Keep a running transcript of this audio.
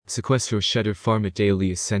Sequestro Cheddar Pharma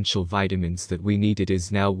daily essential vitamins that we need. It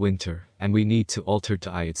is now winter, and we need to alter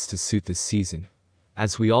diets to suit the season.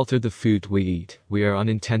 As we alter the food we eat, we are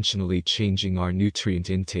unintentionally changing our nutrient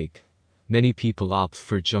intake. Many people opt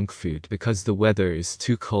for junk food because the weather is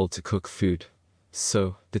too cold to cook food.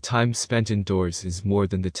 So, the time spent indoors is more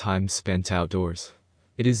than the time spent outdoors.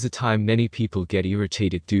 It is the time many people get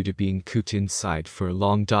irritated due to being cooped inside for a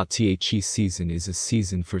long. The season is a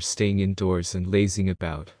season for staying indoors and lazing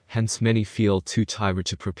about, hence many feel too tired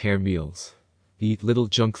to prepare meals. Eat little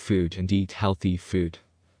junk food and eat healthy food.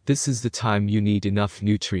 This is the time you need enough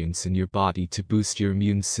nutrients in your body to boost your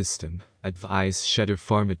immune system. Advise Cheddar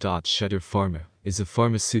Pharma. Cheddar Pharma is a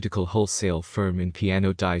pharmaceutical wholesale firm in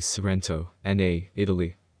Piano di Sorrento, NA,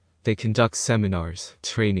 Italy. They conduct seminars,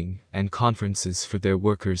 training, and conferences for their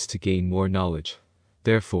workers to gain more knowledge.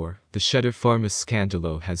 Therefore, the Cheddar Pharma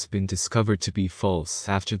scandalo has been discovered to be false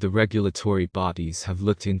after the regulatory bodies have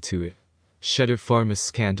looked into it. Cheddar Pharma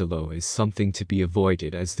scandalo is something to be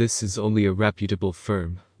avoided, as this is only a reputable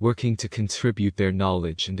firm, working to contribute their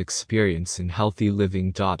knowledge and experience in healthy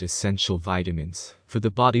living. Essential vitamins. For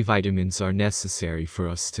the body, vitamins are necessary for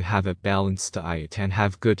us to have a balanced diet and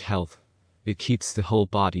have good health. It keeps the whole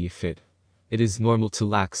body fit. It is normal to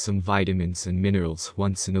lack some vitamins and minerals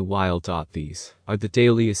once in a while. These are the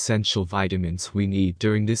daily essential vitamins we need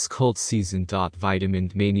during this cold season.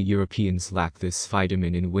 Vitamin. Many Europeans lack this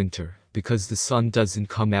vitamin in winter, because the sun doesn't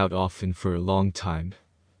come out often for a long time.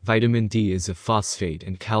 Vitamin D is a phosphate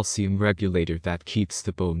and calcium regulator that keeps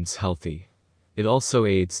the bones healthy. It also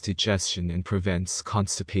aids digestion and prevents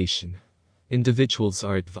constipation. Individuals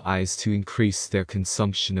are advised to increase their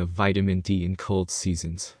consumption of vitamin D in cold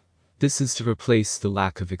seasons. This is to replace the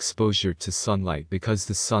lack of exposure to sunlight, because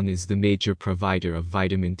the sun is the major provider of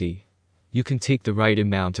vitamin D. You can take the right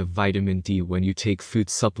amount of vitamin D when you take food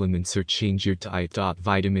supplements or change your diet.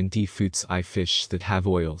 Vitamin D foods. Fish that have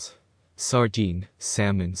oils. Sardine,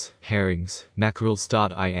 salmons, herrings, mackerels.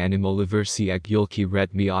 Animal liver. Egg yolky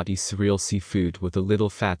red meat. Cereal. Seafood with a little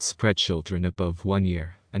fat spread. Children above 1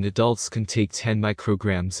 year and adults can take 10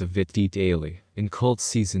 micrograms of Vit D daily. In cold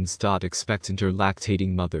seasons. Expectant or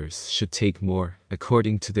lactating mothers should take more,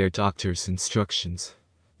 according to their doctor's instructions.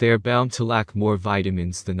 They are bound to lack more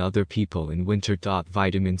vitamins than other people in winter.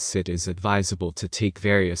 Vitamin C. It is advisable to take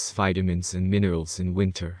various vitamins and minerals in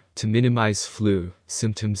winter to minimize flu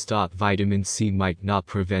symptoms. Vitamin C might not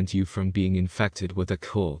prevent you from being infected with a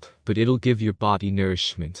cold, but it'll give your body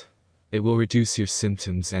nourishment. It will reduce your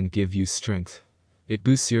symptoms and give you strength. It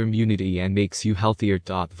boosts your immunity and makes you healthier.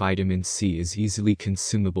 Vitamin C is easily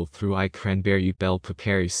consumable through cranberry, bell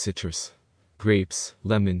pepper, citrus, grapes,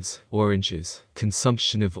 lemons, oranges.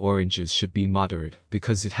 Consumption of oranges should be moderate,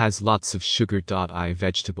 because it has lots of sugar.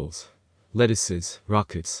 Vegetables. Lettuces,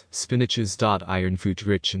 rockets, spinaches. Iron. Food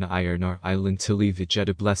rich in iron are lentilli,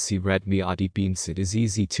 vegetables, red meat, beans. It is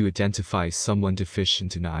easy to identify someone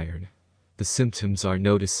deficient in iron. The symptoms are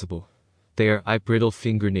noticeable. They are brittle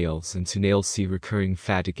fingernails and toenails. Recurring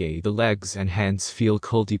fatigue. The legs and hands feel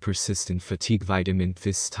coldy, persistent fatigue. Vitamin.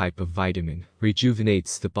 This type of vitamin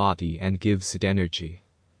rejuvenates the body and gives it energy.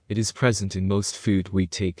 It is present in most food we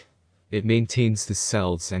take. It maintains the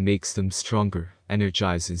cells and makes them stronger,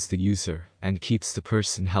 energizes the user, and keeps the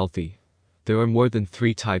person healthy. There are more than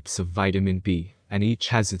 3 types of vitamin B, and each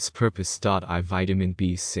has its purpose. Vitamin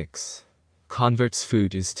B6 converts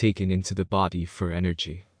food is taken into the body for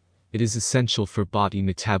energy. It is essential for body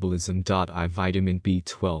metabolism. Vitamin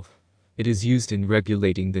B12. It is used in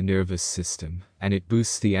regulating the nervous system, and it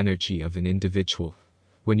boosts the energy of an individual.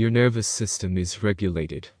 When your nervous system is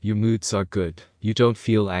regulated, your moods are good, you don't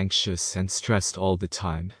feel anxious and stressed all the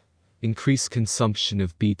time. Increase consumption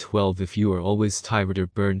of B12 if you are always tired or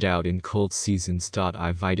burned out in cold seasons.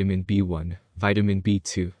 Vitamin B1, vitamin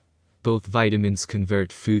B2. Both vitamins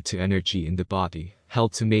convert food to energy in the body,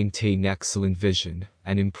 help to maintain excellent vision,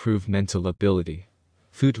 and improve mental ability.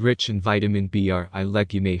 Food rich in vitamin B are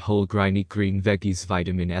legume, whole grainy green veggies.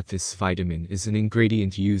 Vitamin E. This vitamin is an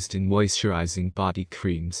ingredient used in moisturizing body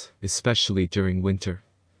creams, especially during winter.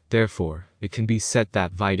 Therefore, it can be said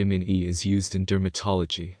that vitamin E is used in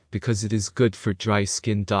dermatology, because it is good for dry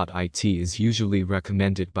skin. It is usually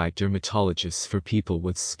recommended by dermatologists for people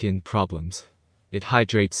with skin problems. It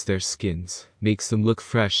hydrates their skins, makes them look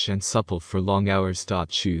fresh and supple for long hours.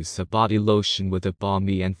 Choose a body lotion with a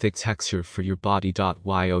balmy and thick texture for your body.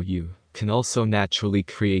 You can also naturally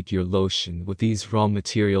create your lotion with these raw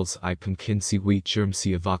materials: pumpkin seed, wheat germ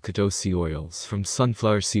seed, avocado seed oils from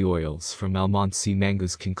sunflower seed, oils from almond seed,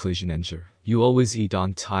 mangoes. Conclusion. Ensure you always eat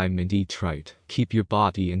on time and eat right. Keep your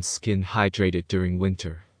body and skin hydrated during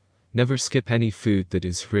winter. Never skip any food that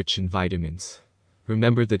is rich in vitamins.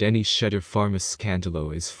 Remember that any Cheddar Pharma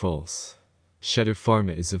scandalo is false. Cheddar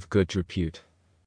Pharma is of good repute.